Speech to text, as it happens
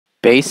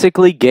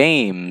Basically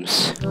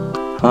games.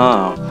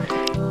 Huh.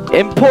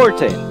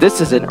 Important! This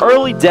is an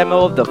early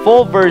demo of the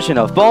full version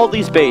of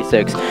Baldi's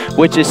Basics,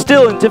 which is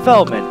still in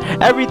development.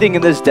 Everything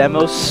in this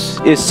demo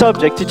is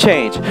subject to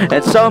change,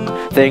 and some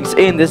things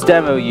in this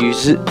demo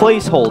use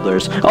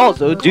placeholders.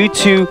 Also, due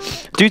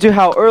to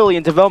how early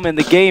in development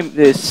the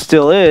game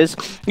still is,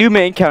 you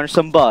may encounter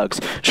some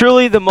bugs.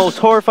 Truly the most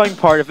horrifying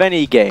part of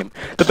any game.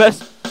 The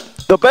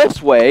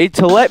best way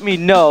to let me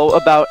know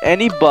about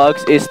any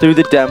bugs is through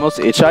the demo's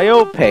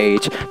itch.io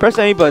page. Press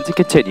any button to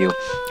continue.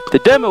 The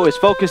demo is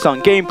focused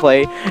on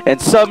gameplay and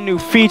some new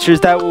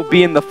features that will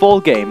be in the full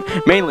game,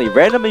 mainly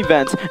random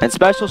events and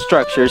special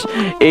structures.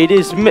 It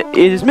is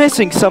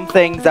missing some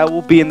things that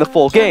will be in the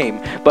full game,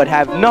 but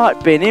have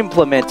not been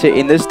implemented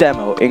in this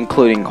demo,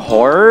 including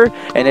horror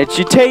and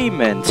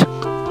edutainment,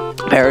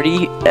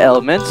 parody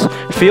elements,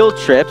 field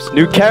trips,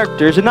 new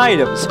characters and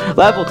items,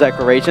 level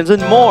decorations,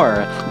 and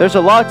more. There's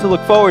a lot to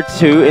look forward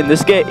to in the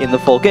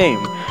full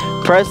game.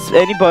 Press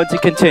any button to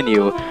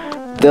continue.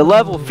 The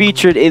level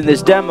featured in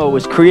this demo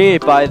was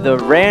created by the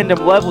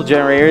random level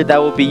generator that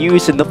will be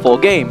used in the full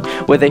game,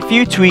 with a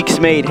few tweaks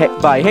made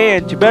by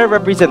hand to better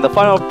represent the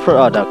final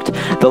product.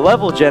 The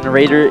level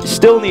generator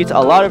still needs a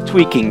lot of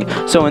tweaking,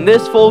 so in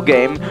this full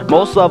game,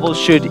 most levels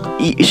should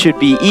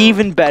be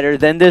even better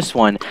than this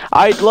one.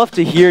 I'd love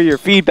to hear your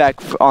feedback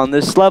on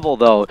this level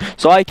though,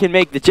 so I can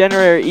make the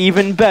generator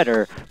even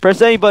better.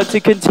 Press any button to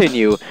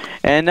continue.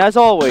 And as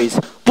always,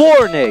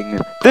 warning!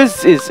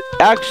 This is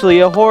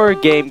actually a horror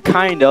game,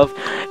 kind of,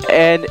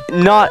 and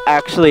not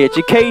actually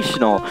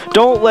educational.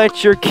 Don't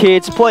let your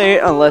kids play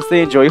it unless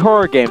they enjoy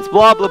horror games,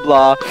 blah blah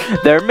blah.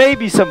 There may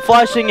be some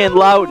flashing and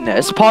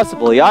loudness,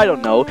 possibly, I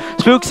don't know.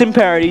 Spooks and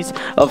parodies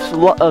of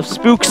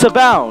spooks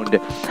abound.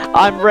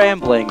 I'm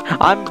rambling.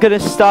 I'm gonna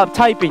stop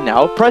typing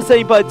now. Press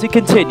any button to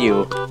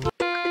continue.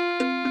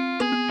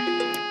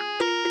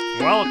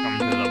 Welcome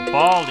to the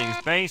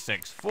Baldi's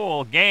Basics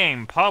full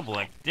game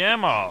public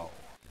demo.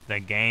 The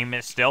game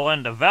is still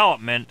in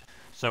development,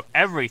 so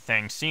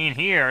everything seen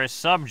here is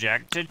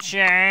subject to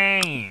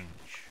change.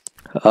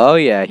 Oh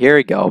yeah, here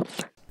we go.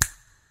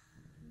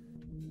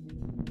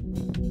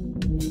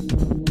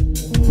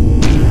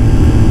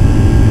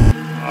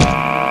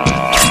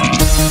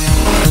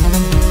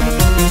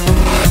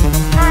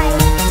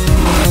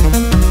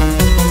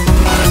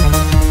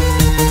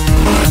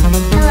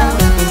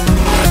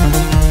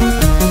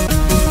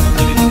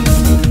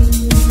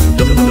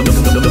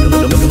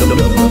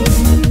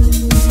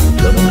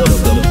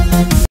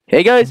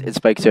 Hey guys, it's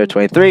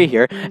Spike023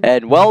 here,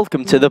 and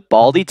welcome to the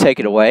Baldi Take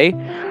It Away,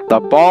 the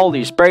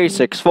Baldi's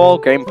Basics full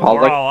game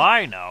public. For all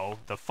I know,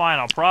 the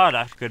final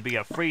product could be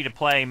a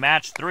free-to-play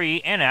Match 3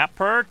 in-app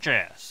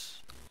purchase.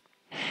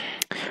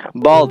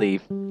 Baldi,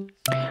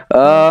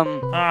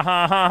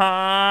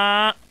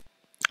 are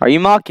you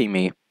mocking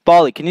me?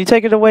 Baldi, can you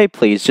take it away,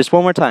 please? Just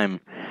one more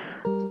time.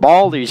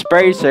 Baldi's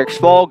Basics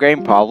full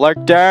game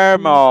public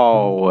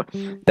demo.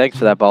 Thanks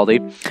for that,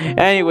 Baldi.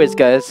 Anyways,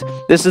 guys,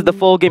 this is the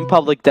full game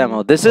public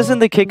demo. This isn't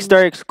the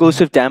Kickstarter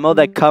exclusive demo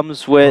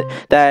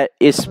that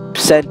is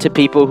sent to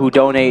people who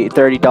donate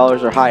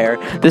 $30 or higher.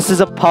 This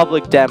is a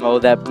public demo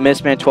that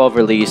Mistman12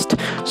 released.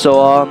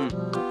 So,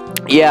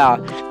 yeah.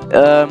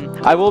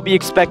 I will be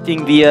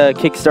expecting the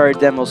Kickstarter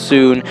demo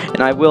soon,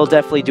 and I will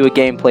definitely do a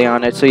gameplay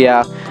on it. So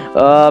yeah,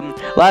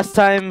 last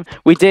time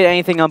we did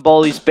anything on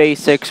Baldi's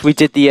Basics, we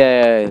did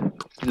the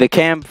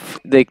camp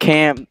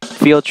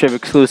field trip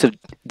exclusive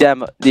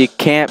demo, the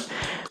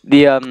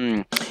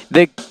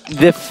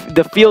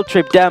field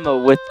trip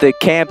demo with the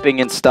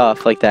camping and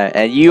stuff like that,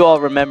 and you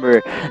all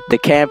remember the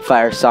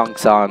campfire song.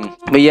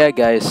 But yeah,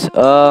 guys,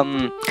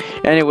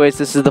 anyways,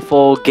 this is the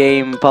full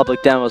game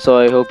public demo, so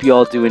I hope you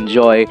all do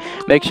enjoy.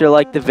 Make sure to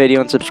like the video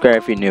and subscribe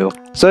if you're new.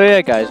 So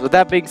yeah, guys, with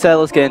that being said,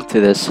 let's get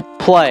into this.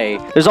 Play.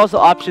 There's also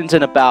options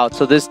and about,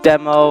 so this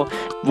demo,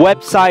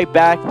 website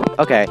back,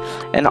 okay,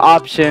 and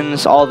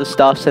options, all the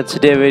stuff,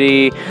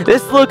 sensitivity.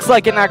 This looks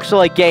like an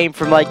actual game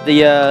from like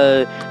the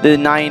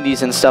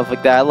 90s and stuff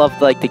like that. I love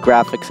like the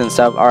graphics and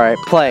stuff. Alright,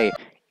 play.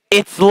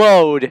 It's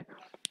load.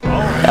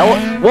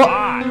 What?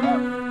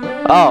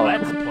 Oh.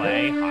 Let's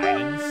play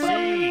hide and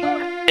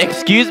seek.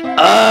 Excuse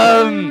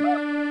Baldi,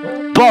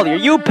 are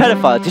you a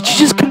pedophile? Did you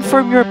just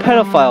confirm you're a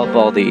pedophile,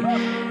 Baldi?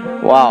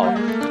 Wow.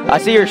 I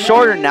see you're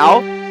shorter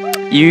now.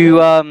 You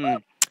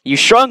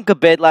shrunk a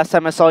bit last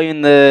time I saw you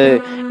in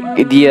the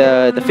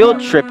field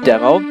trip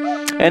demo.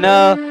 And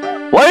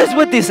what is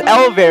with this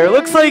elevator? It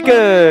looks like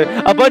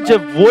a bunch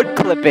of wood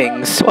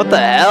clippings. What the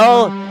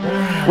hell?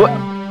 What?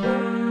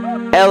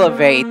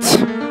 Elevate.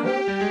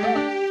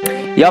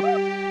 Yup.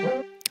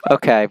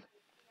 Okay.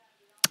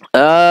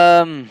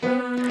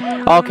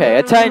 Okay,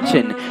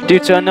 attention. Due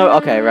to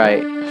okay,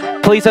 right.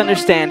 Please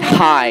understand,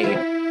 hi.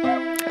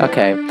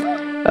 Okay.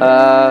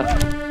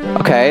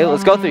 Okay,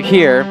 let's go through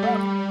here.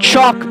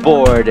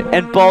 Chalkboard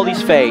and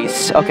Baldi's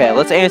face. Okay,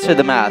 let's answer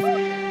the math.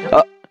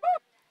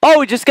 Oh,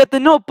 we just got the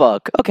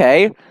notebook.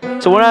 Okay.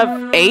 So we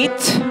have 8.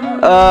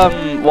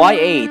 Why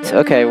 8?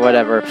 Okay,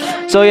 whatever.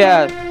 So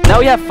yeah, now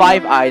we have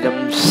 5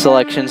 items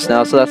selections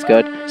now, so that's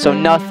good. So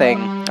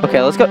nothing.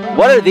 Okay, let's go.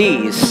 What are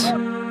these?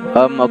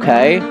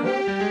 Okay.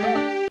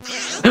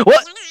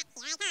 What?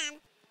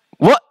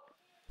 What?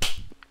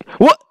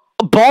 What?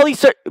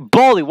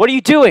 Baldi, what are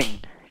you doing?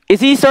 Is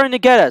he starting to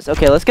get us?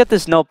 Okay, let's get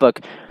this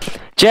notebook.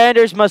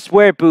 Janitors must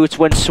wear boots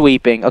when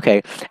sweeping.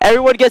 Okay.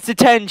 Everyone gets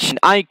attention.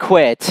 I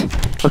quit.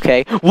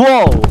 Okay.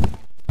 Whoa!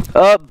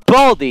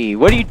 Baldi,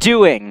 what are you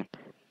doing?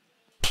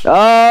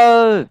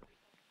 There's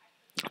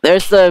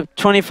the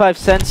 25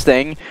 cents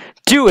thing.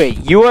 Do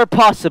it. You are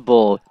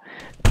possible.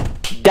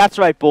 That's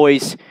right,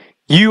 boys.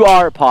 You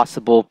are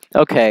possible.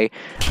 Okay.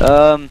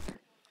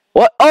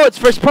 What? Oh, it's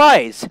first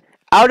prize.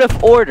 Out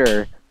of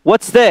order.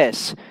 What's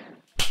this?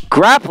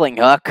 Grappling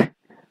hook.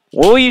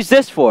 What will we use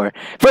this for?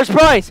 First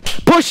prize.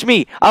 Push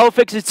me. I will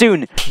fix it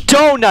soon.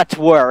 Do not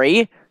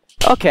worry.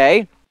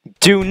 Okay.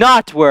 Do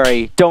not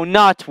worry. Do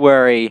not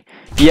worry.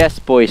 Yes,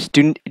 boys.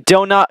 Do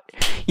not.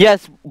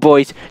 Yes,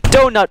 boys.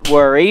 Do not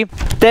worry.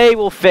 They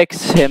will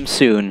fix him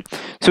soon.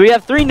 So we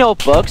have 3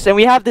 notebooks, and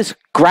we have this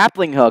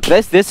grappling hook.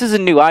 This is a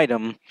new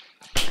item.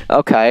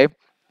 Okay.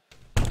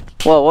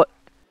 Well, what?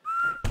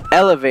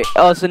 Elevate.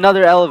 Oh, it's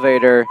another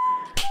elevator.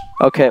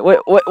 Okay. Wait.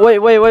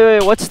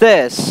 What's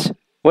this?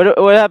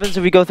 What happens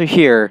if we go through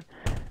here?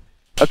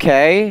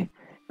 Okay.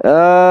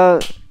 Oh,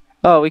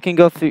 we can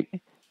go through.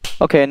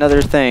 Okay,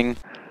 another thing.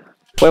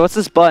 Wait, what's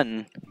this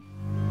button?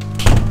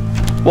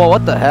 Whoa,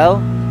 what the hell?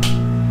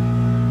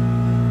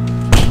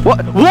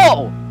 What?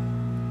 Whoa!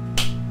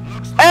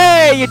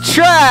 Hey, you're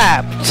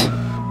trapped!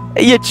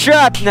 You're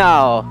trapped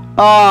now.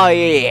 Oh,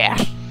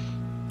 yeah.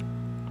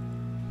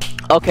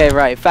 Okay,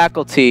 right.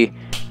 Faculty.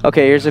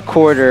 Okay, here's a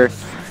quarter.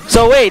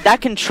 So, wait,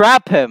 that can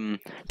trap him.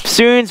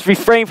 Students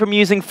refrain from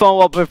using phone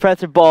while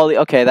Professor Baldi.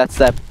 Okay, that's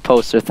that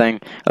poster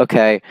thing.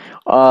 Okay.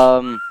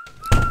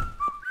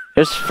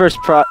 There's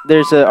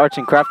arts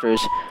and crafters.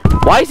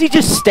 Why is he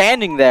just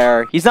standing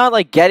there? He's not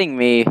like getting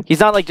me. He's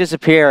not like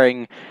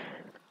disappearing.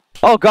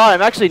 Oh god,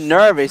 I'm actually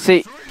nervous.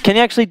 Can he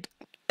actually?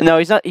 No,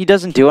 he's not. He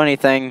doesn't do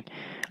anything.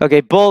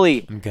 Okay,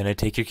 bully. I'm gonna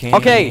take your cane.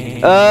 Okay.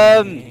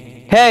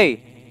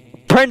 Hey,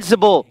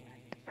 principal.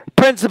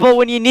 Principal,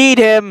 when you need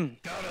him.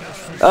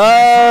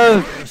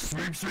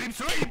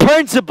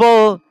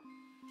 Principal.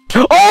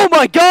 Oh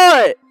my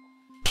god.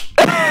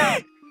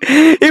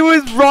 He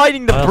was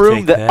riding the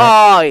broom.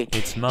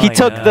 It's mine. He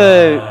took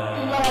the.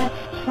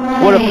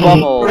 What a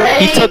bumble.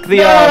 He took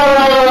the.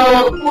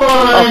 Oh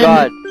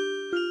god.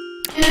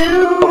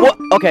 What?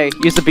 Okay,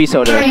 use the B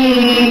soda.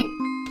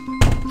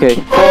 Okay,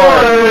 4.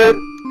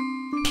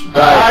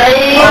 Right.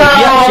 Oh,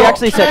 yeah, she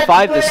actually said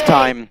 5 this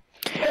time.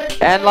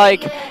 And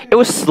like, it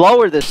was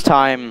slower this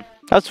time.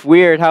 That's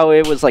weird how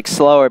it was like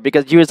slower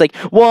because she was like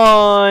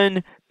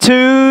 1,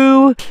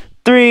 2,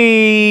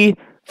 3,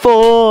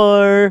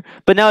 4.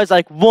 But now it's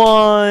like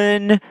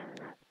 1,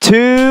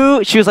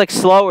 2. She was like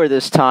slower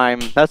this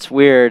time. That's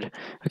weird.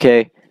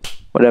 Okay,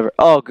 whatever.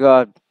 Oh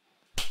god.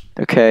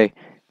 Okay.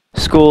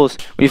 Schools.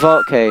 We've all.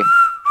 Okay.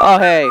 Oh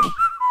hey.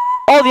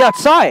 Oh, the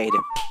outside.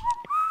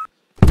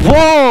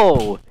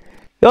 Whoa.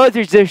 Oh,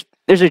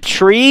 there's a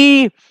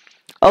tree.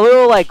 A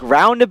little like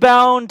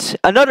roundabout.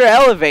 Another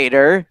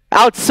elevator.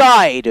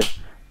 Outside.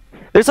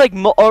 There's like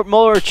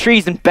more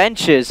trees and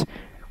benches.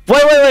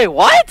 Wait.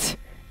 What?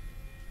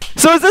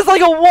 So is this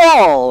like a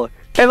wall?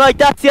 And like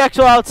that's the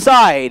actual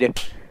outside.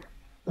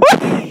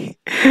 What?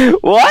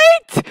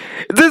 What?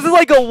 This is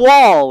like a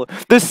wall.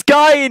 The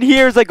sky in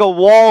here is like a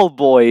wall,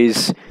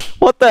 boys.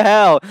 What the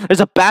hell? There's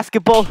a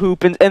basketball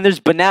hoop and there's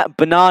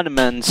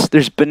bananas.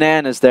 There's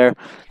bananas there.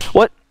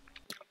 What?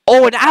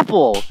 Oh, an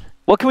apple.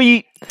 What can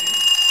we?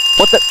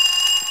 What the?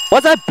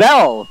 What's that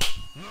bell?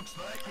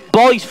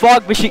 Baldi's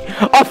fog machine.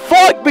 A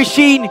fog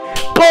machine?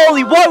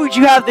 Baldi, why would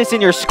you have this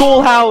in your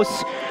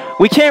schoolhouse?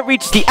 We can't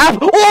reach the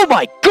apple. Oh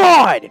my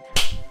god!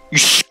 You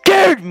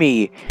scared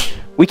me.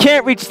 We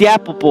can't reach the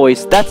apple,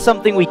 boys. That's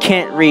something we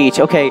can't reach.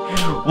 Okay,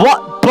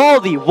 what,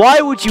 Baldi?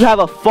 Why would you have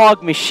a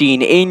fog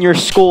machine in your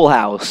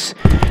schoolhouse?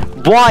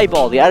 Why,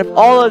 Baldi? Out of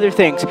all other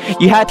things,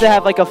 you had to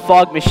have like a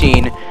fog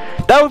machine.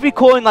 That would be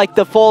cool in like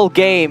the full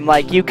game.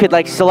 Like you could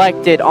like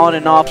select it on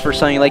and off or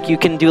something. Like you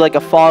can do like a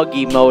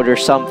foggy mode or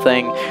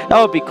something. That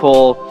would be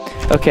cool.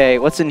 Okay,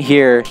 what's in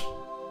here?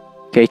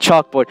 Okay,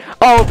 chalkboard.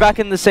 Oh, we're back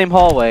in the same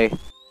hallway.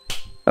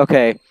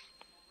 Okay.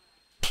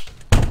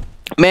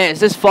 Man, is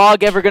this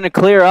fog ever gonna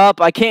clear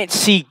up? I can't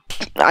see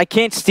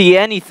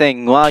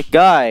anything, like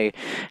guy.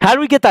 How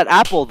do we get that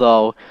apple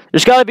though?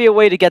 There's gotta be a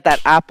way to get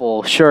that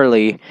apple,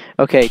 surely.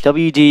 Okay,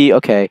 WD,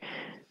 okay.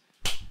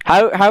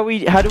 How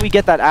do we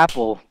get that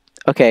apple?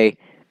 Okay.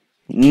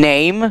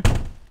 Name?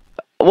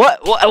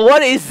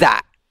 What is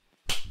that?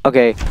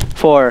 Okay,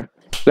 4.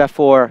 We got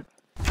 4.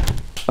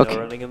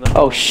 Okay.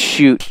 Oh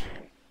shoot.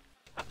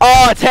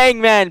 Oh, it's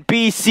Hangman,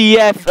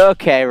 BCF.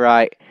 Okay,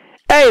 right.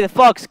 Hey, the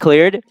fog's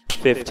cleared.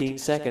 15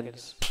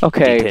 seconds.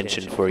 Okay.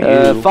 Detention for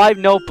you. 5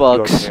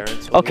 notebooks.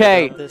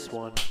 Okay.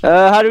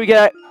 How do we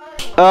get?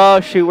 Oh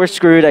shoot, we're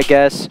screwed, I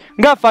guess.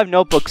 We got 5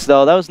 notebooks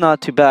though. That was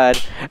not too bad.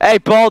 Hey,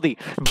 Baldi,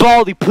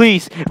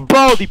 please,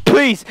 Baldi,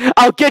 please.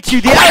 I'll get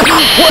you the.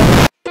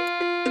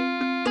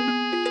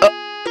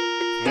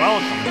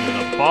 Welcome to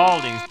the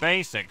Baldi's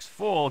Basics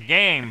full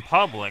game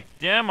public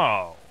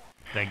demo.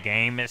 The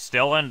game is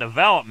still in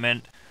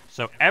development,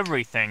 so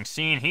everything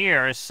seen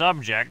here is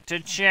subject to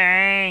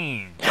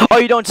change. Oh,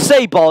 you don't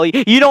say,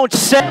 Baldi. You don't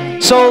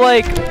say. So,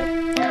 like,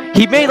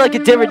 he made, like, a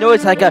different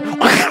noise, like a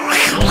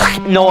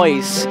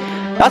noise.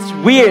 That's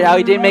weird how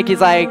he didn't make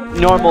his, like,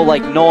 normal,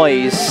 like,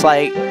 noise.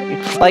 Like,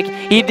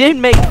 he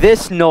didn't make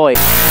this noise.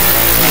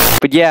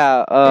 But,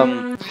 yeah,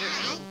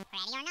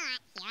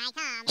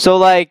 so,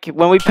 like,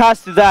 when we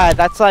pass through that,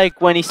 that's,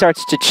 like, when he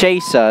starts to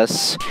chase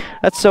us.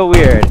 That's so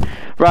weird.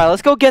 Right,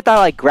 let's go get that,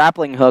 like,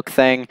 grappling hook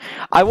thing.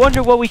 I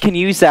wonder what we can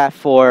use that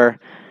for.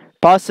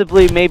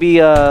 Possibly,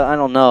 maybe, I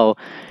don't know.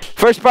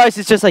 First prize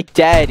is just, like,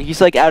 dead.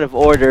 He's, like, out of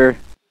order.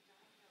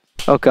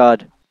 Oh,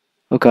 God.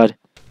 Oh, God.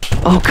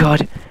 Oh,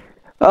 God.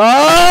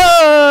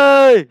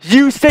 Ah!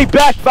 You stay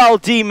back, foul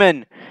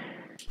demon!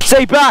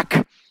 Stay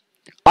back!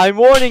 I'm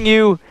warning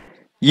you.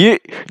 You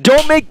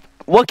don't make...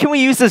 What can we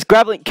use this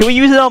grappling... Can we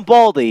use it on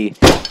Baldi?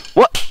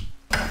 What?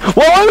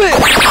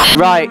 What?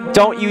 Right,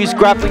 don't use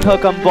grappling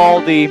hook on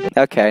Baldi.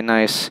 Okay,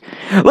 nice.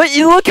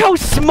 Look how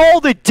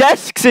small the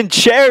desks and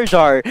chairs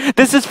are.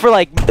 This is for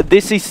like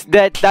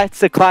that's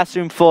the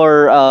classroom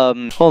for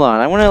hold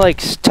on, I want to like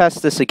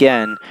test this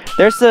again.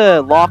 There's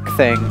the lock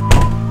thing.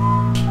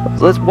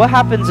 What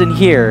happens in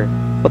here?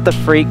 What the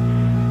freak?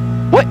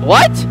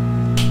 What?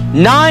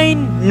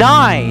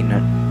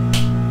 9-9.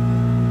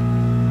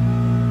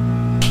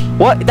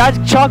 What? That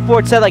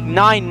chalkboard said like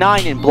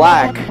 9-9 in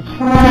black.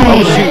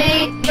 Oh shoot.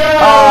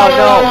 Oh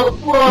no.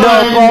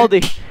 No,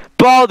 Baldi.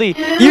 Baldi,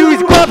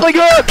 use grappling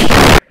hook!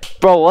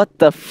 Bro, what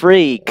the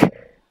freak?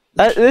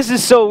 This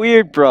is so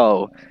weird,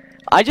 bro.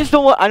 I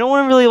don't want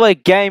to really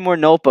like get any more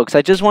notebooks.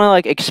 I just want to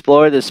like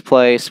explore this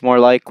place more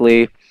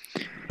likely.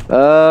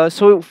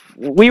 So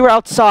we were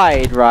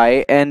outside,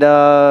 right? And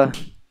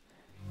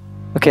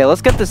okay,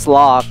 let's get this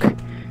lock.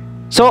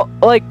 So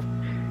like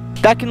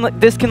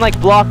this can like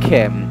block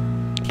him.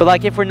 But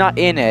like if we're not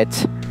in it,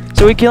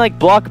 so we can like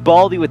block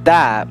Baldi with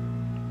that.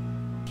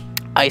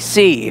 I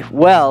see.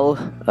 Well,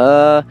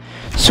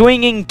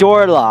 swinging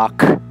door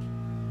lock.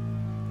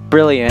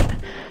 Brilliant.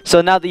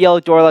 So now the yellow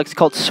door lock's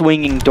called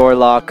swinging door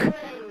lock.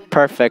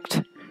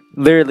 Perfect.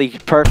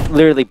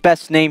 Literally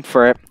best name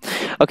for it.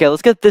 Okay,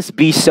 let's get this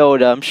bee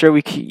soda. I'm sure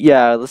we can,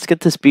 yeah, let's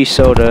get this bee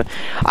soda.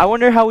 I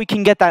wonder how we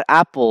can get that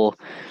apple.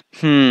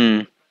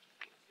 There's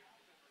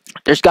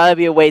gotta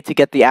be a way to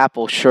get the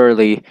apple,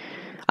 surely.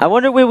 I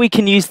wonder what we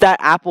can use that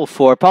apple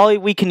for. Probably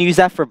we can use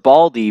that for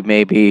Baldi,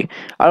 maybe.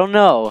 I don't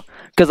know.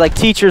 Because, like,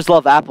 teachers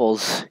love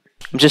apples.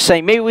 I'm just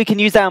saying, maybe we can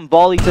use that on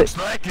Baldi to...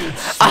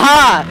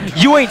 Aha!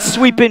 You ain't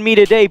sweeping me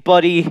today,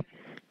 buddy.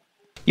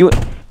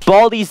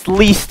 Baldi's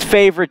least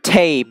favorite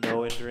tape.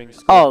 No entering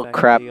oh,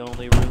 crap. The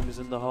only room is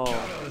in the hall.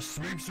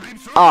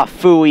 Ah,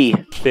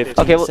 phooey.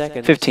 15 okay, well,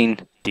 seconds.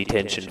 15.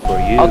 Detention for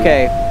you.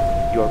 Okay.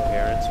 Your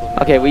parents will...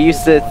 Okay, we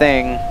used the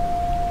thing.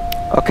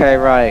 Okay,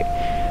 right.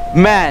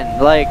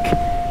 Man, like...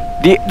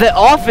 The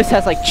office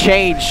has, like,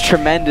 changed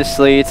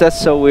tremendously. That's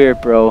so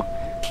weird, bro.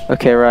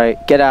 Okay, right.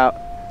 Get out.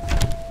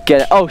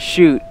 Get it. Oh,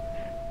 shoot.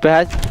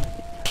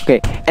 Okay.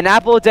 An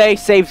apple a day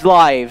saves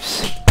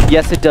lives.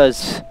 Yes, it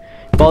does.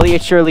 Baldi,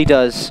 it surely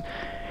does.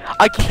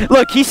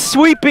 Look, he's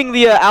sweeping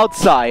the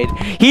outside.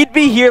 He'd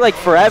be here, like,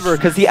 forever,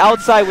 because the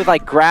outside with,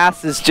 like,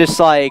 grass is just,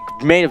 like,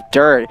 made of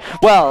dirt.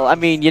 Well, I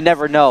mean, you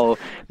never know.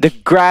 The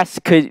grass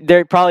could...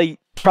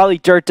 Probably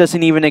dirt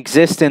doesn't even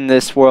exist in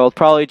this world.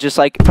 Probably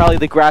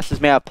the grass is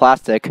made out of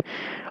plastic.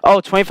 Oh,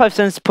 25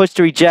 cents push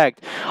to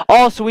reject.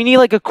 Oh, so we need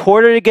like a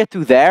quarter to get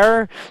through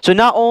there? So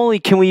not only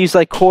can we use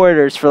like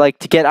quarters for like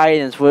to get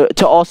items,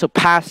 to also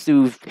pass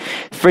through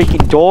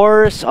freaking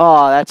doors?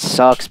 Oh, that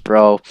sucks,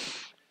 bro.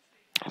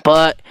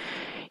 But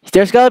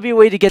there's gotta be a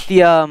way to get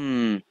the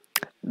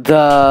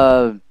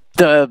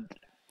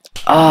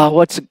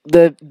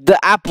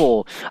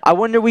apple. I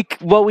wonder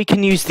what we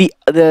can use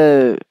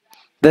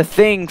the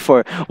thing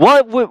for.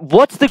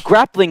 What's the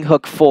grappling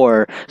hook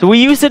for? So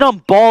we used it on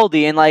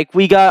Baldi and like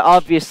we got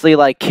obviously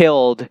like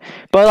killed.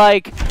 But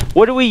like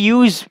what do we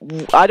use?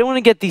 I don't want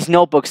to get these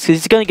notebooks because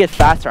it's gonna get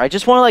faster. I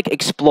just want to like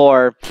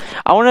explore.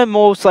 I want to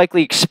most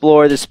likely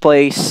explore this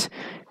place.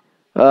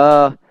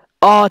 Oh,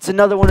 it's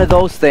another one of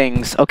those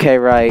things. Okay,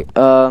 right.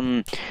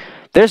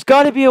 There's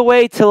got to be a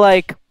way to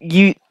like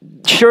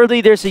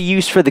surely there's a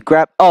use for the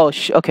oh,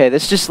 okay,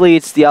 this just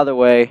leads the other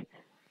way.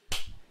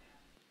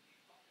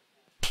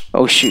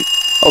 Oh shoot.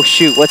 Oh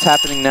shoot, what's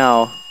happening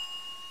now?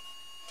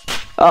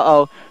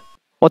 Uh-oh.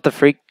 What the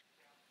freak?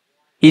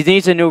 He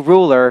needs a new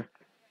ruler.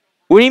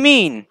 What do you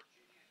mean?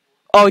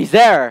 Oh, he's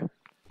there.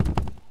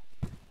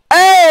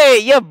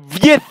 Hey! Your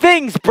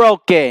thing's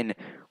broken!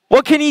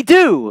 What can he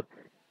do?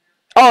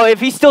 Oh,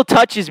 if he still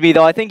touches me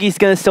though, I think he's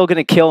still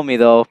gonna kill me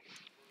though.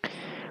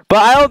 But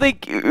I don't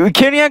think...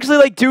 Can he actually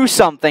like do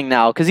something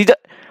now? Cause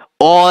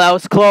oh, that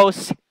was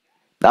close.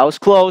 That was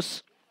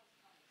close.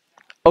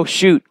 Oh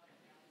shoot.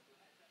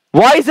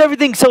 Why is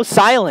everything so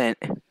silent?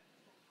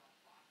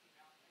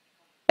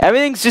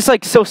 Everything's just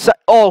like so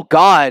oh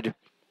god.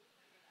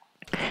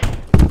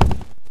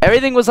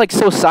 Everything was like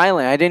so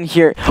silent. I didn't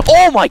hear.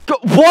 Oh my god!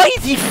 Why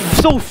is he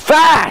so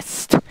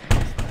fast?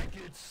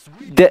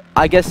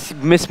 I guess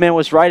Miss Man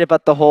was right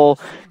about the whole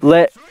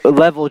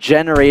level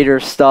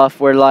generator stuff,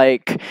 where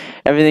like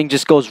everything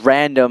just goes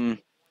random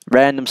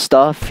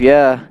stuff.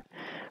 Yeah.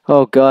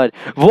 Oh god.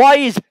 Why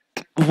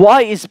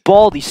is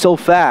Baldi so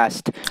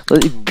fast?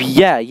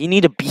 Yeah, you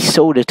need a B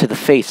soda to the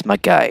face, my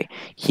guy.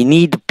 You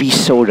need a B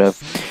soda.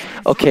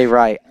 Okay,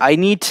 right. I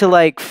need to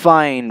like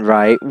find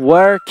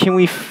where can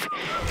we?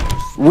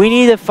 We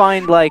need to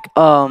find like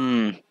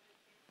So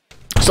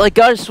like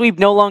Gotta Sweep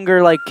no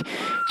longer like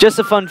just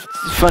a fun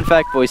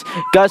fact, boys.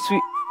 Gotta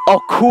Sweep.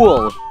 Oh,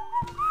 cool.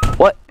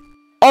 What?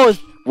 Oh,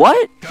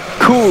 what?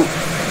 Cool.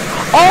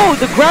 Oh,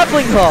 the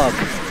grappling hook.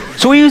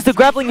 So we use the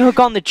grappling hook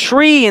on the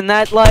tree, and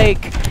that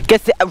like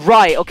gets the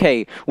right.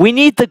 Okay, we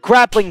need the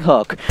grappling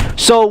hook.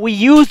 So we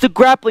use the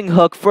grappling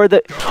hook for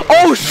the.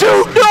 Oh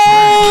shoot! No!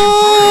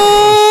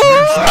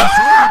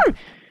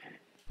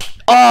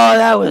 Oh,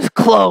 that was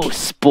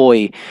close,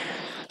 boy.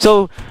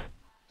 So.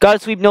 Gotta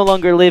Sweep no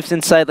longer lives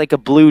inside like a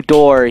blue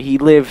door. He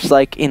lives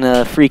like in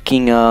a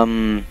freaking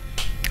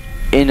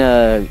in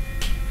a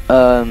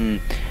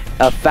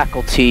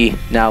faculty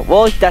now.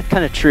 Well, that's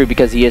kind of true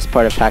because he is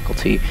part of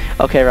faculty.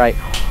 Okay, right.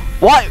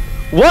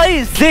 What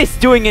is this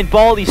doing in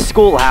Baldi's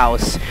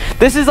schoolhouse?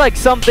 This is like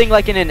something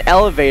like in an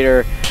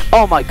elevator.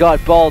 Oh my god,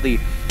 Baldi.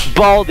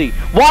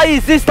 Why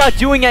is this not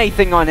doing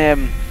anything on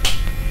him?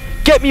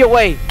 Get me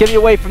away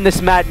from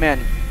this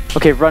madman.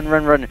 Okay,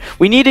 run.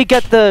 We need to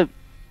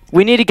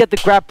get the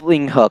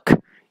grappling hook.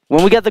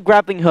 When we get the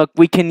grappling hook,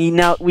 we can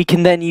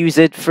then use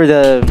it for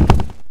the.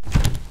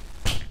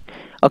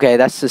 Okay,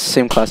 that's the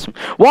same class.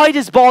 Why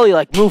does Baldi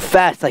like move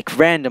fast like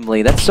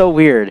randomly? That's so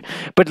weird.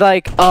 But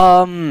like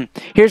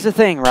here's the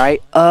thing, right?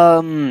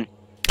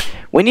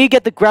 We need to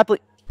get the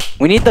grappling.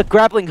 We need the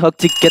grappling hook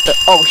to get the.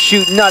 Oh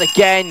shoot! Not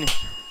again.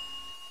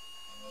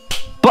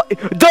 But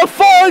the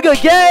fog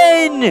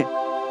again.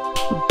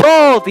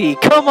 Baldi,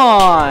 come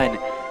on.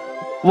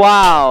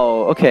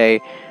 Wow.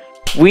 Okay.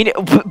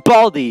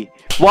 Baldi,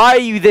 why are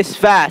you this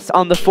fast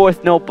on the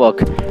 4th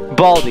notebook?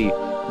 Baldi,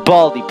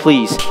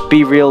 please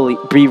be real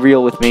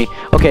with me.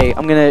 Okay,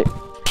 I'm gonna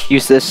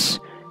use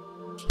this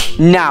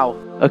now.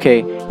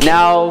 Okay,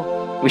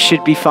 now we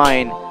should be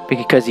fine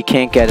because he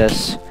can't get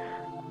us.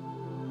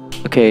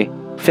 Okay,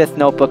 5th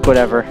notebook,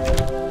 whatever.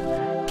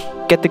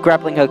 Get the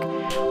grappling hook.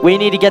 We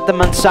need to get the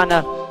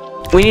manzana.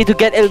 We need to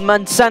get el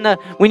manzana.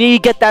 We need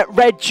to get that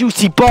red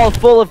juicy ball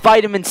full of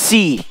vitamin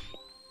C.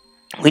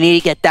 We need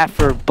to get that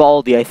for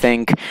Baldi, I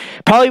think.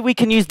 Probably we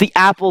can use the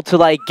apple to,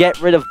 like,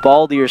 get rid of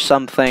Baldi or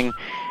something.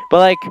 But,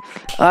 like,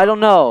 I don't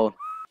know.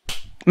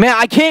 Man,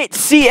 I can't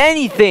see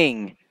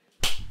anything!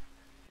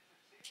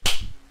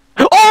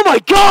 Oh my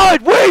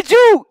god! Where'd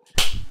you...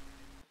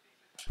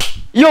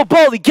 Yo,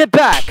 Baldi, get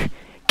back!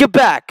 Get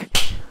back!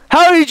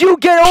 How did you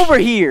get over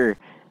here?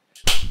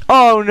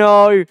 Oh,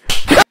 no.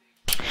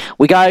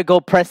 We gotta go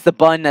press the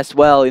button as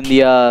well in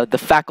the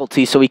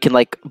faculty so we can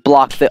like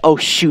block the. Oh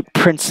shoot,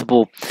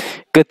 principal!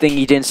 Good thing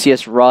you didn't see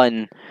us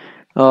run.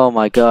 Oh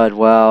my god!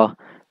 Wow.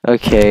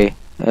 Okay.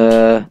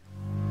 There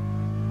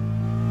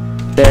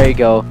you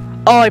go.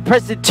 Oh, I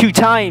pressed it 2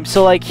 times,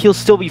 so like he'll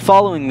still be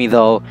following me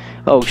though.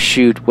 Oh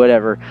shoot,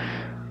 whatever.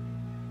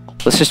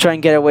 Let's just try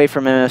and get away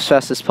from him as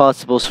fast as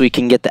possible so we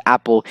can get the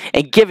apple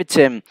and give it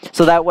to him,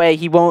 so that way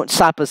he won't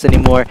slap us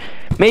anymore.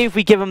 Maybe if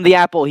we give him the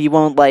apple, he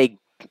won't like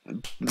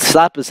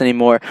slap us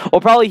anymore, or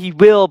probably he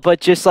will,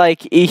 but just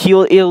like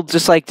he'll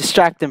just like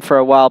distract him for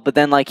a while, but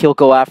then like he'll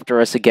go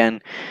after us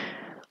again.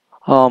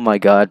 Oh my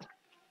god,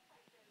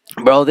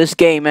 bro, this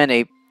game,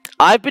 man.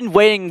 I've been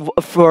waiting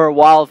for a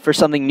while for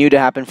something new to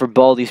happen for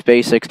Baldi's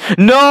Basics.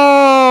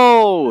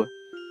 No,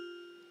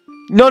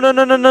 I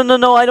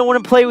don't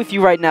want to play with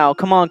you right now.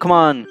 Come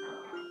on.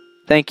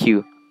 Thank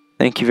you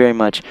very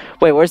much.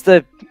 Wait, where's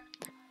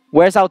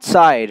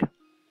outside?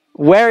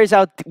 Where's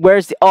the...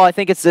 Oh, I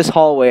think it's this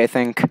hallway, I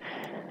think.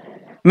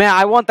 Man,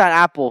 I want that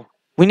apple.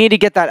 We need to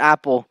get that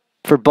apple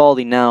for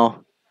Baldi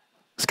now.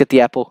 Let's get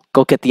the apple.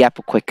 Go get the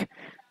apple quick.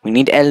 We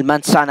need el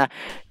manzana.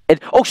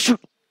 Oh, shoot!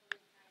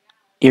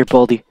 Here,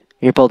 Baldi.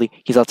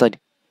 He's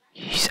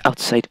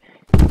outside.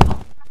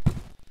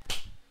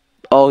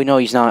 Oh, no,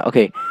 he's not.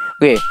 Okay.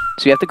 So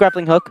we have the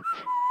grappling hook.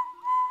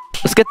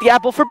 Let's get the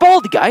apple for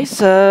Baldi,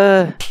 guys.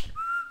 Oh,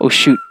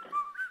 shoot.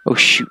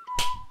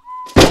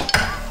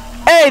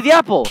 Hey, the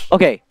apple!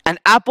 Okay, an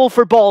apple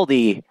for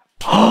Baldi.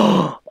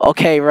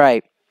 Okay,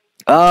 right.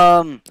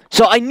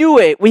 So I knew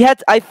it.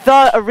 I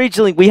thought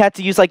originally we had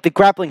to use like the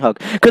grappling hook,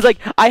 cause like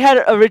I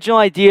had original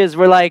ideas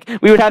where like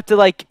we would have to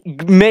like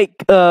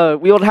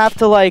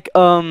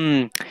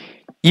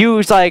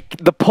use like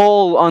the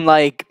pole on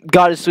like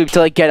Gotta Sweep to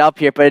like get up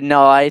here, but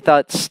no, I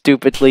thought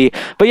stupidly.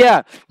 But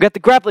yeah, we got the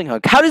grappling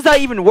hook. How does that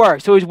even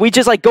work? So we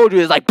just like go to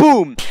this like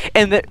boom,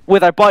 and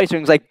with our body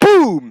strings like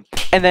boom,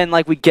 and then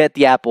like we get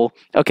the apple.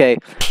 Okay,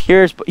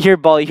 here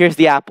Baldi, here's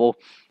the apple.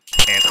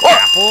 An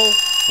apple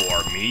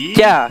for me?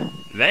 Yeah.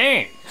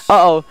 Thanks.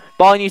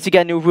 Baldi needs to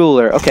get a new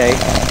ruler. Okay.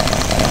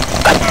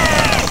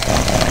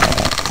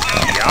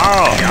 Yum.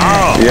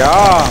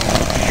 Yeah.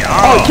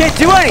 Oh, you can't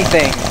do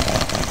anything.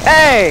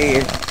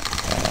 Hey.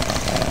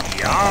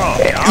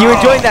 You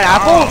enjoying that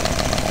apple?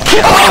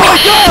 Oh my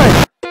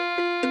god!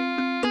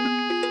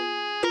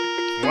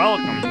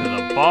 Welcome to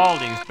the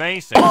Baldi's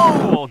Basics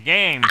full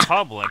game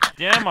public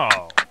demo.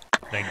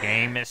 The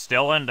game is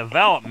still in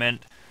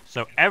development,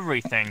 so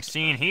everything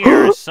seen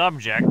here is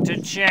subject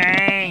to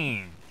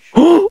change.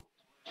 Oh,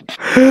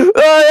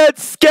 that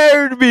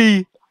scared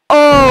me.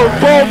 Oh,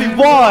 Baldi,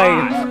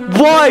 why?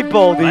 Why,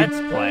 Baldi?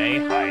 Let's play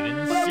hide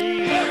and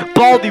seek.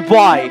 Baldi,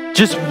 why?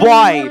 Just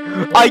why?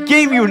 I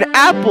gave you an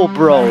apple,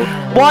 bro.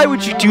 Why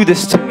would you do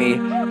this to me?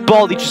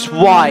 Baldi, just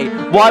why?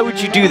 Why would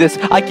you do this?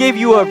 I gave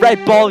you a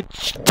red ball,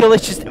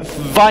 delicious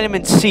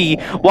vitamin C.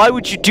 Why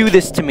would you do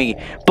this to me?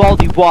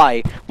 Baldi,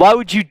 why? Why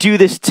would you do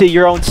this to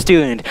your own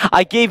student?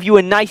 I gave you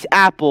a nice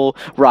apple,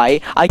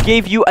 right? I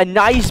gave you a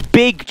nice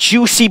big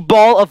juicy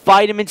ball of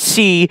vitamin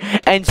C,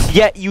 and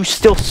yet you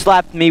still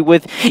slapped me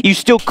with, you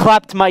still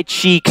clapped my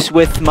cheeks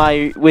with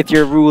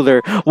your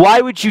ruler.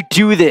 Why would you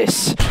do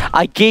this?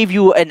 I gave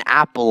you an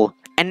apple.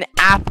 An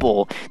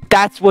apple.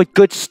 That's what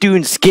good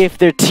students give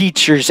their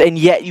teachers, and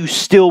yet you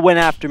still went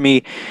after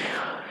me.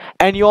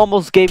 And you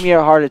almost gave me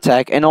a heart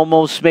attack and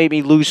almost made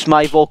me lose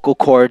my vocal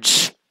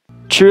cords.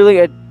 Truly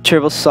a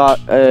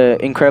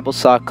incredible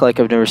sock like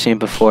I've never seen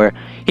before.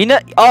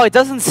 Oh, it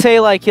doesn't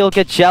say like he'll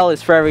get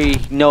jealous for every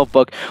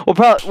notebook.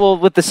 Well,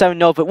 with the 7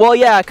 notebook. Well,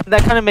 yeah,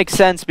 that kind of makes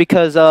sense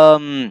because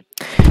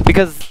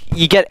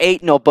you get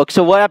 8 notebooks.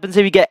 So what happens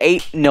if you get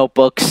 8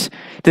 notebooks?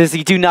 Does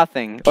he do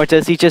nothing? Or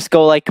does he just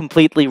go like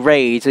completely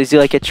rage? Does he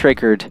like get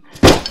triggered?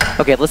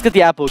 Okay, let's get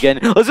the apple again.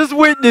 Let's just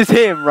witness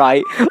him,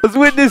 right? Let's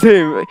witness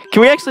him.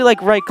 Can we actually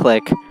like right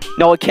click?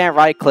 No, it can't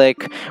right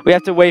click. We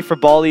have to wait for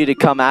Baldi to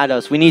come at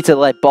us. We need to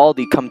let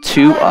Baldi come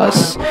to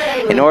us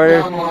in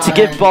order to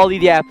give Baldi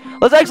the app.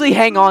 Let's actually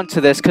hang on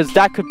to this because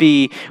that could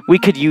be, we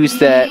could use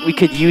that. We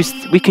could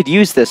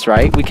use this,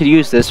 right? We could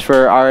use this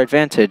for our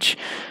advantage.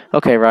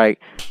 Okay, right.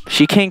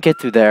 She can't get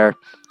through there.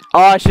 Oh,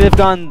 I should have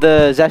gone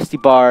the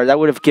zesty bar. That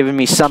would have given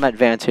me some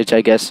advantage,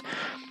 I guess.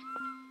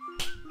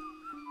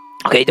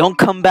 Okay, don't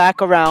come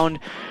back around.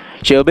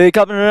 She'll be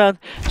coming around.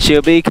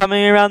 She'll be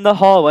coming around the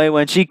hallway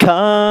when she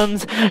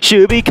comes.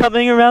 She'll be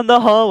coming around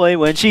the hallway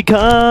when she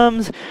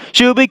comes.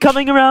 She'll be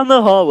coming around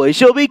the hallway.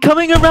 She'll be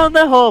coming around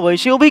the hallway.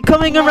 She'll be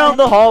coming around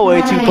the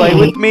hallway to play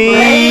with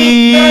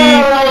me.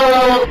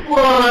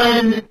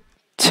 1,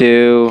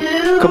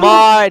 2. Come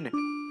on.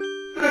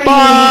 Come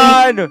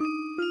on.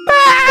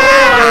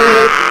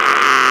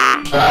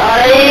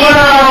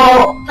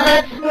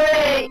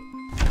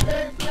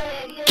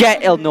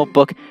 Get a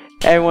notebook.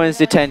 Everyone's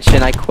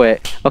detention. I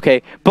quit.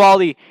 Okay,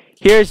 Baldi,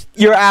 here's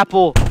your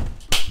apple.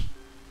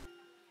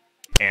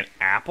 An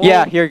apple?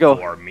 Yeah, here you go.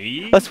 For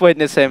me? Let's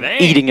witness him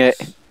eating it.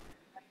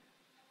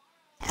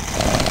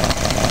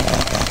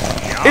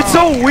 It's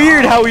so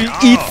weird how he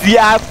eats the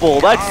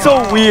apple. That's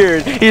so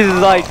weird. He's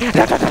like,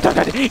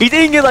 he's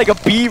eating it like a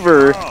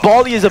beaver.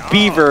 Baldi is a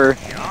beaver.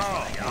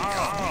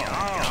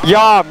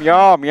 Yum,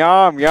 yum,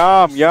 yum,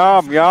 yum,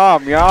 yum,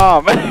 yum,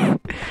 yum.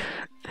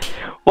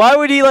 Why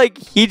would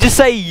he just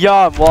say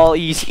yum while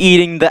he's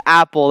eating the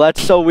apple?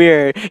 That's so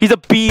weird. He's a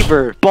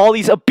beaver.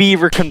 Baldi's a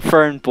beaver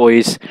confirmed,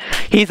 boys.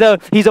 He's a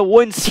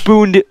one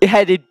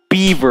spoon-headed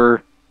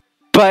beaver,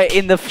 but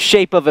in the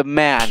shape of a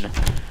man.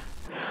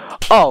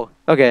 Oh,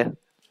 okay.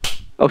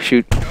 Oh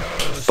shoot.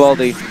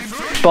 Baldi.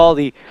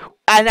 Baldi.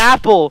 An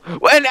apple!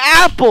 An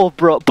apple,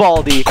 bro!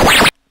 Baldi!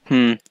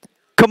 Come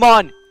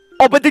on!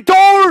 Open the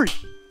door!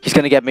 He's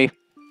gonna get me.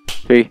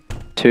 3,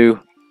 2,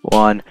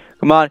 1.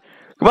 Come on.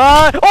 Come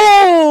on!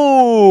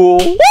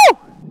 Oh! Woo!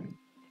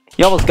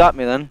 You almost got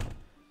me then.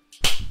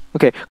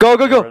 Okay, go,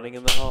 go, go! Running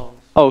in the halls.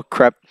 Oh,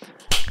 crap.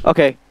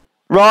 Okay.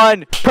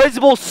 Run!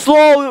 Principal,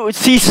 slow!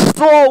 He's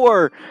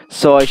slower!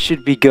 So I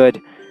should be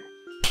good.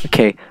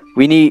 Okay.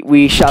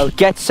 We shall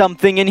get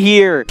something in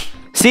here.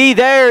 See,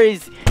 there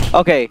is...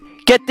 Okay.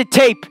 Get the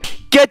tape!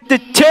 Get the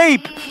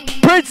tape!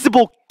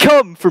 Principal,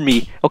 come for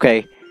me!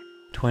 Okay.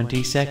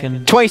 20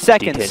 seconds. 20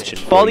 seconds. Detention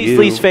for Baldi's you.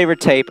 least favorite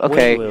tape.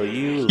 Okay. When will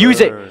you Use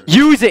learn? it!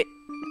 Use it!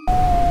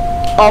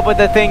 Oh, but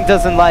the thing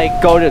doesn't,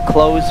 like, go to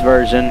closed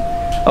version.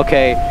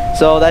 Okay.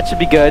 So that should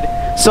be good.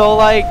 So,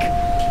 like,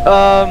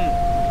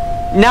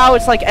 now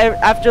it's like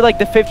after like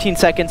the 15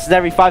 seconds, it's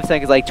every 5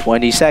 seconds, like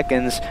 20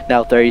 seconds,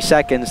 now 30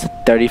 seconds,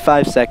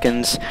 35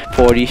 seconds,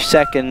 40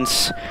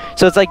 seconds.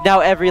 So it's like now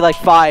every like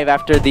 5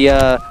 after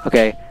the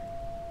okay.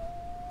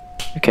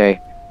 Okay.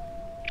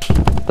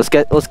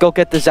 Let's go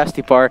get the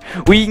zesty bar.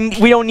 We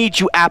don't need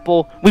you,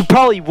 Apple. We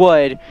probably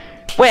would.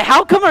 Wait,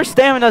 how come our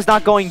stamina's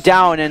not going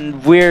down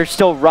and we're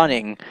still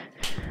running?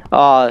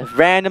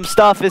 Random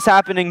stuff is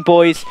happening,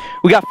 boys.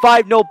 We got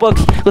 5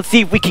 notebooks. Let's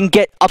see if we can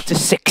get up to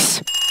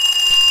 6.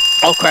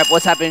 Oh crap,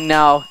 what's happening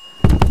now?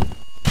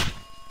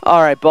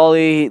 Alright,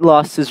 Baldi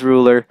lost his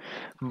ruler.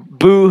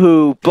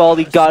 Boo-hoo,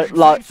 Baldi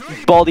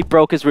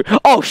broke his ruler.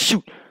 Oh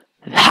shoot!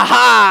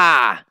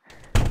 Ha-ha!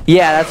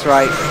 Yeah, that's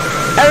right.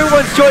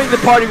 Everyone's joining the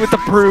party with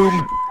the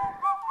broom.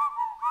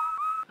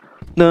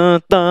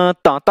 Dun, dun,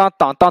 dun, dun,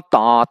 dun, dun,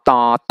 dun,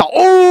 dun, dun.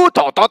 Ooh,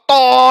 dun, dun,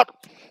 dun.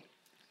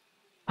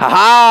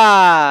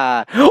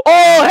 Haha!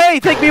 Oh, hey,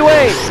 take me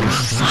away!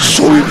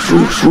 Sweep,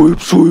 sweep, sweep,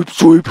 sweep,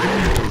 sweep.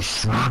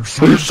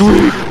 Sweep,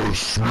 sweep.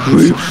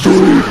 Sweep,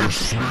 sweep.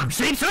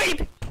 Sweep,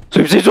 sweep!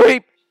 Sweep, sweep,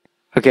 sweep.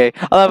 Okay,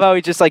 I love how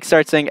he just like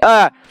starts saying,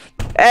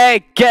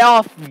 hey, get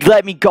off,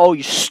 let me go,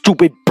 you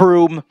stupid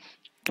broom.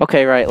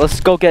 Okay, right, let's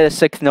go get a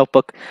 6th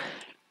notebook.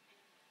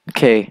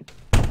 Okay,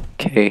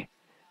 okay.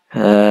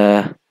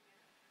 I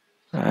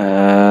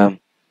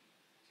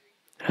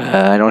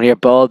don't hear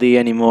Baldi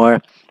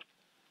anymore.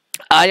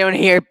 I don't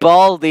hear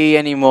Baldi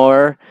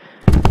anymore.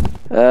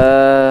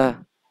 I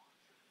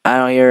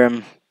don't hear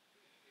him.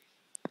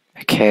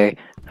 Okay,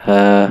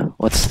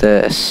 what's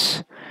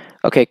this?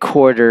 Okay,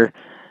 quarter,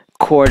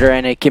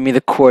 and it give me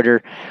the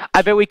quarter.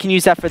 I bet we can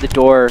use that for the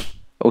door.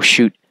 Oh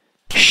shoot,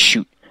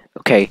 shoot.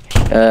 Okay,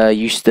 let's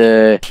use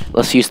the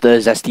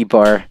zesty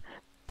bar.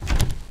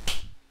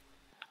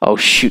 Oh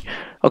shoot.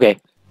 Okay,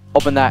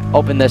 open that.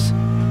 Open this.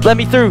 Let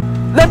me through.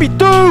 Let me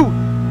through.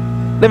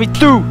 Let me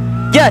through.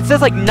 Yeah, it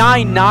says like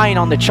 9-9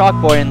 on the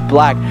chalkboard in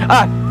black.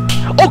 Ah.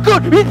 Oh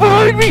good. He's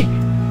behind me.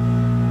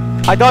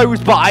 I thought he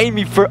was behind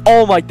me for.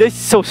 Oh my. This is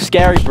so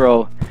scary,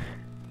 bro.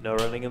 No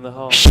running in the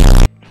hall.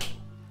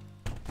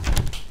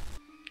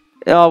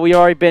 Oh, we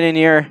already been in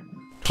here.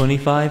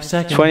 25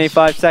 seconds.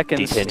 25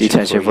 seconds.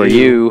 Detention for for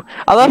you.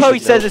 I love You how he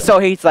should says know it so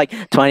he's like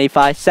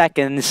 25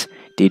 seconds.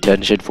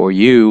 Detention for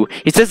you.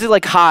 He says it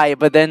like high,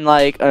 but then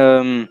like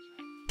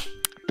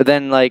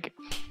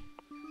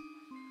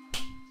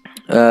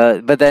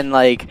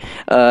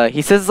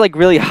he says like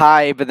really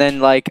high, but then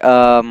like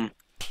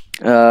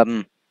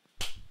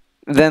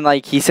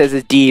he says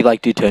it's D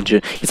like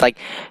detention. It's like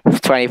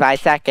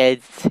 25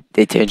 seconds.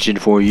 Detention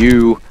for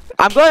you.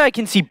 I'm glad I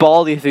can see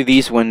Baldi through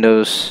these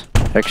windows,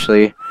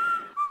 actually.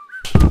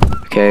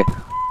 Okay.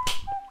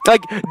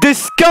 Like,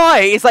 this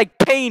guy is, like,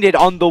 painted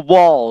on the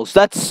walls.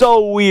 That's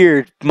so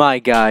weird, my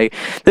guy.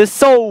 That's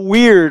so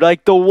weird.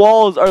 Like, the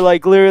walls are,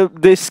 like, literally...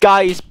 This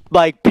guy is,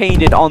 like,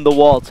 painted on the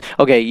walls.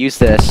 Okay, use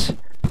this.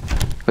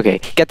 Okay,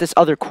 get this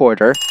other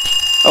quarter.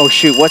 Oh,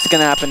 shoot. What's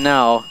gonna happen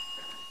now?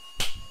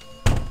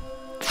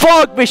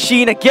 Fog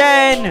machine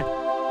again!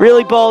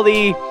 Really,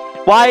 Baldi?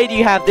 Why do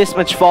you have this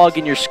much fog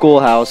in your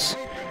schoolhouse?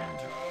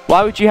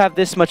 Why would you have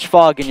this much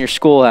fog in your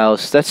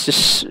schoolhouse? That's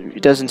just...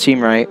 It doesn't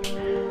seem right.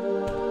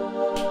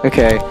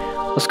 Okay,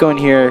 let's go in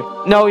here.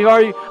 No, we've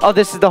already... Oh,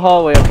 this is the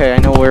hallway. Okay, I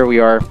know where we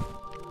are.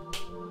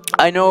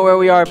 I know where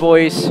we are,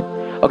 boys.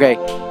 Okay,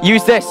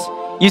 use this.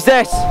 Use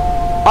this.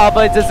 Oh,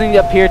 but it doesn't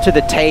appear to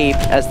the tape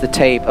as the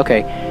tape.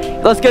 Okay,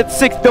 let's get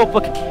 6th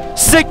notebook.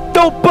 6th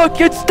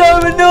notebook and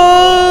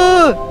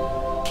stamina!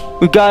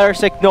 We got our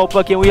 6th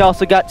notebook and we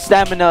also got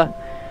stamina.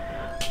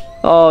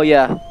 Oh,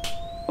 yeah.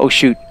 Oh,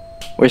 shoot.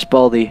 Where's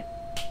Baldi?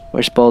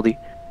 Where's Baldi?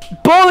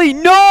 Baldi,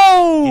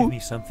 no! Give me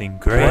something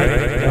great.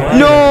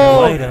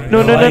 No!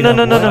 No, no, no, no,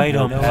 no, no, no.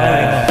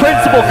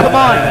 Principal, come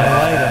on!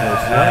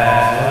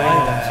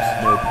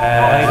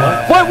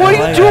 What are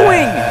you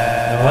doing?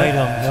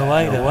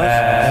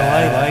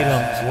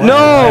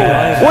 No!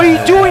 What are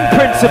you doing,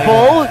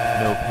 Principal?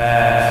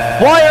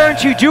 Why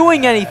aren't you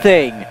doing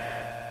anything?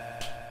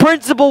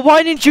 Principal,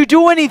 why didn't you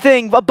do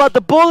anything about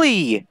the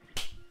bully?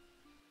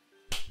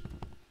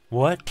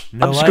 What?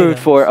 I'm screwed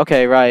for.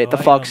 Okay, right. The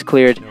fog's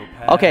cleared.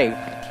 Okay.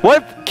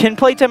 What can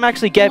Playtime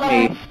actually get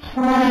me?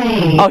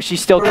 Oh, she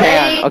still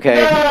can.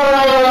 Okay.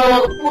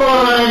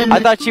 I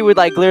thought she would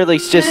like literally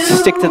just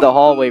stick to the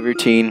hallway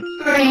routine.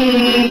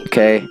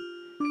 Okay.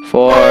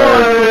 4. Okay,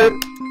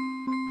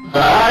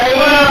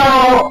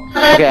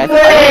 I don't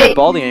have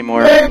Baldi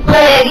anymore. We're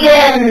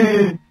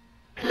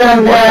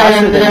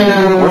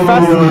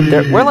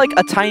faster. We're like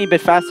a tiny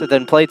bit faster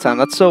than Playtime.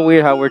 That's so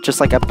weird how we're just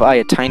like by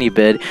a tiny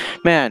bit.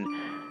 Man,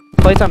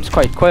 Playtime's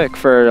quite quick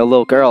for a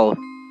little girl.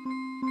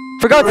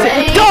 For God's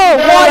sake, go!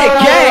 Why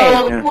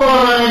again?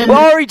 We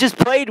already just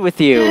played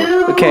with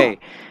you. Okay.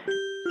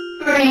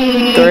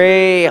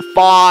 3, 4,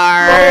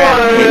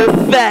 5.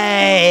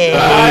 Okay,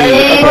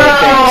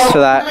 thanks for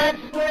that.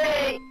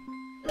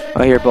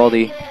 I hear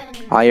Baldi.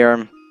 I hear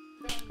him.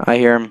 I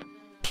hear him.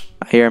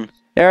 I hear him.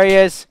 There he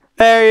is.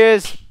 There he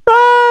is.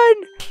 Run!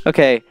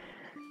 Okay.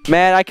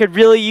 Man, I could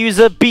really use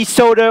a bee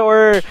soda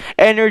or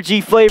energy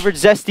flavored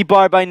zesty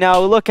bar by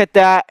now. Look at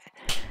that.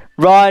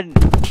 Run.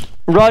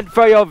 Run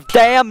for your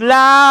damn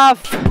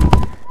life!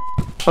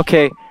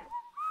 Okay.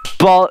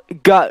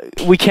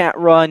 We can't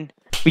run.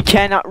 We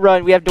cannot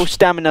run. We have no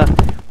stamina.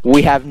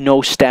 We have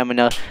no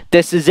stamina.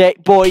 This is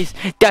it, boys.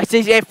 This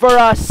is it for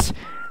us.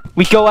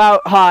 We go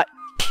out hot.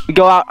 We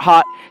go out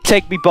hot.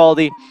 Take me,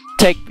 Baldi.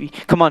 Take me.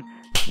 Come on.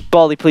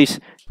 Baldi, please.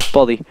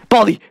 Baldi.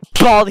 Baldi.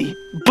 Baldi.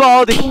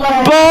 Baldi.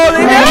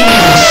 Baldi.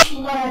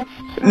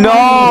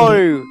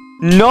 No!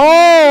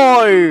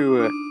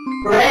 No!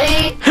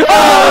 Ready?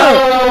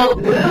 Ah!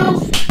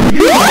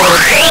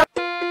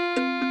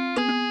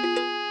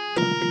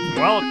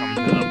 Welcome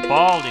to the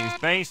Baldi's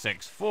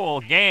Basics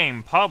full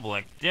game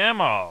public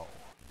demo.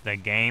 The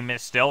game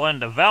is still in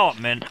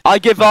development. I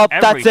give up.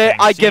 That's it.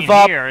 I give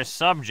up. Here is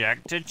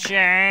subject to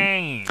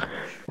change.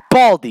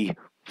 Baldi,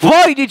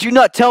 why did you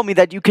not tell me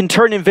that you can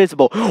turn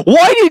invisible?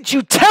 Why didn't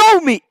you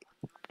tell me?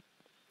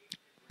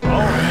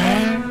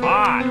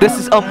 This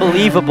is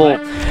unbelievable.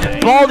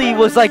 Baldi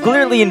was like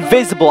literally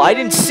invisible. I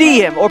didn't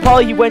see him, or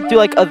probably he went through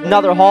like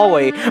another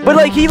hallway. But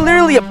like he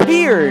literally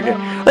appeared.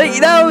 Like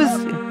that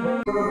was.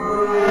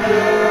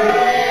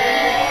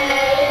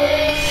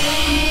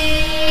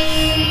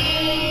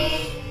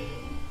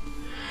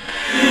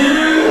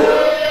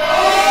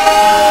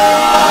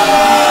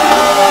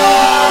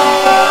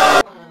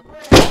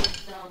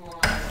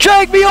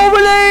 Drag me over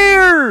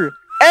there!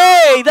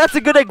 Hey, that's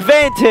a good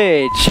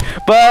advantage.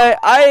 But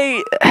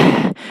I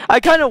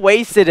kind of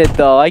wasted it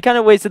though. I kind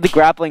of wasted the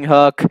grappling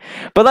hook.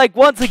 But like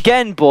once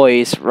again,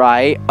 boys,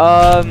 right?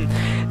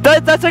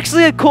 That's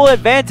actually a cool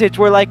advantage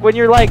where like when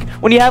you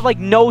have like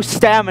no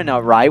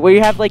stamina, right? Where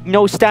you have like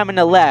no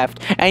stamina left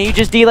and you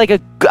just need like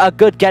a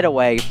good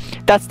getaway.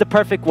 That's the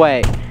perfect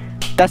way.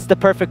 That's the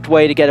perfect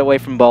way to get away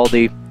from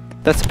Baldi.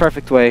 That's the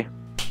perfect way.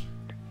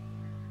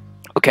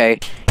 Okay,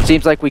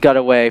 seems like we got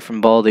away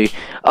from Baldi.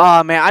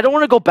 Oh man, I don't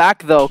want to go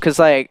back though, cause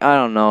like I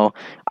don't know.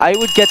 I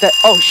would get that.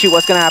 Oh shoot,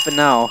 what's gonna happen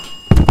now?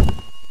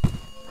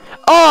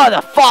 Oh,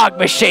 the fog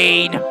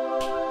machine.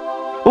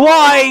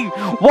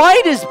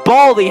 Why does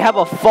Baldi have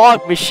a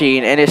fog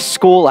machine in his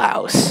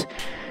schoolhouse?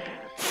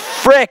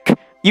 Frick!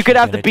 You could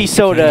have the bee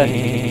soda.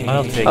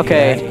 I'll take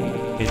okay.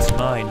 That. It's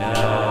mine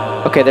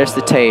now. Okay, there's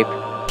the tape.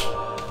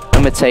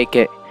 I'm gonna take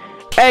it.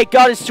 Hey,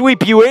 gotta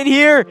sweep you in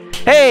here?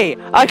 Hey,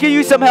 I can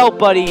use some help,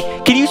 buddy.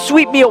 Can you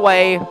sweep me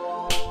away?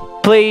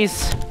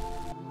 Please?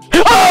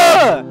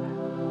 Ah!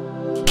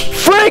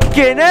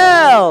 Freaking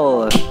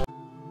hell!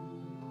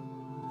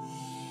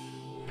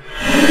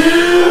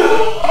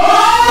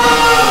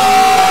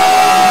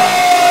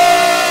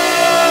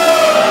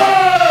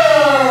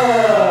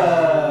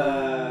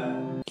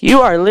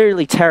 You are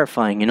literally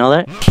terrifying, you know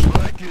that? Looks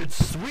like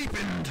it's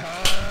sweeping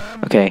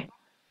time. Okay,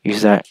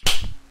 use that.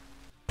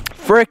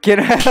 Frickin'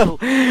 hell!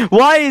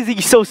 Why is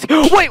he so...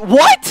 Wait,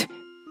 what?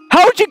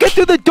 How'd you get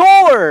through the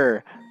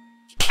door?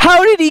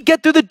 How did he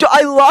get through the door?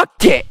 I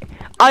locked it!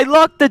 I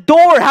locked the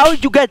door! How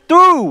did you get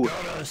through?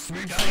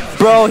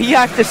 Bro, he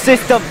hacked the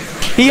system!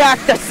 He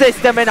hacked the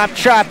system and I'm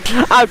trapped!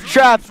 I'm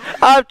trapped!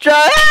 I'm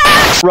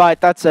trapped!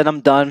 Right, that's it. I'm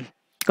done.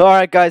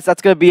 Alright guys,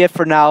 that's gonna be it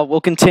for now. We'll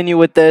continue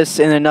with this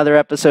in another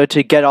episode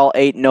to get all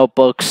 8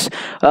 notebooks.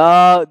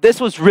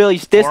 This was really...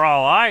 For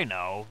all I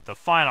know, the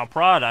final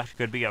product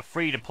could be a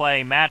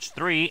free-to-play Match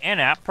 3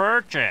 in-app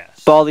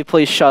purchase. Baldi,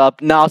 please shut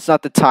up. Now it's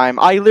not the time.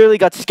 I literally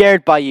got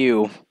scared by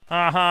you.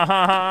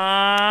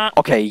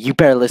 Okay, you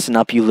better listen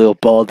up, you little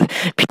bald.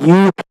 If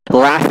you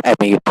laugh at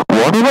me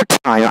one more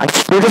time, I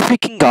swear to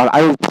freaking God,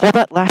 I will pull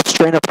that last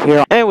strand up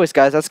here. Anyways,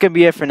 guys, that's gonna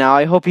be it for now.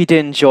 I hope you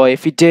did enjoy.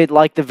 If you did,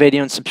 like the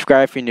video and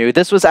subscribe if you're new.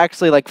 This was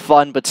actually like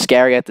fun but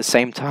scary at the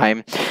same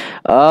time.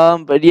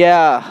 But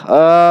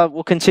yeah,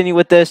 we'll continue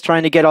with this,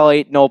 trying to get all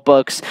 8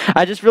 notebooks.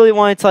 I just really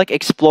wanted to like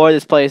explore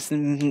this place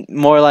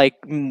more like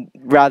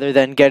rather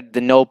than get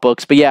the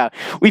notebooks. But yeah,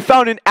 we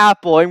found an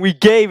apple and we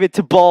gave it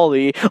to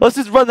Baldi. Let's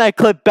just run that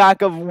clip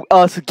back of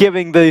us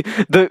giving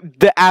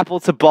the apple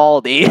to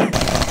Baldi.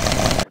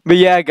 But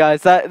yeah,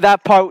 guys,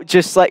 that part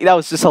just like that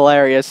was just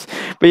hilarious.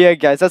 But yeah,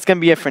 guys, that's gonna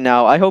be it for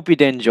now. I hope you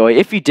did enjoy.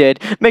 If you did,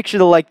 make sure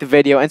to like the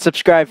video and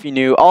subscribe if you're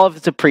new. All of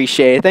it's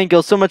appreciated. Thank you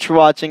all so much for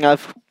watching.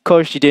 Of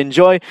course, you did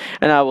enjoy,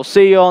 and I will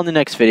see you all in the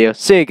next video.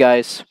 See you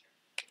guys.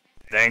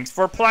 Thanks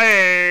for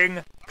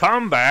playing.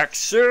 Come back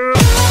soon.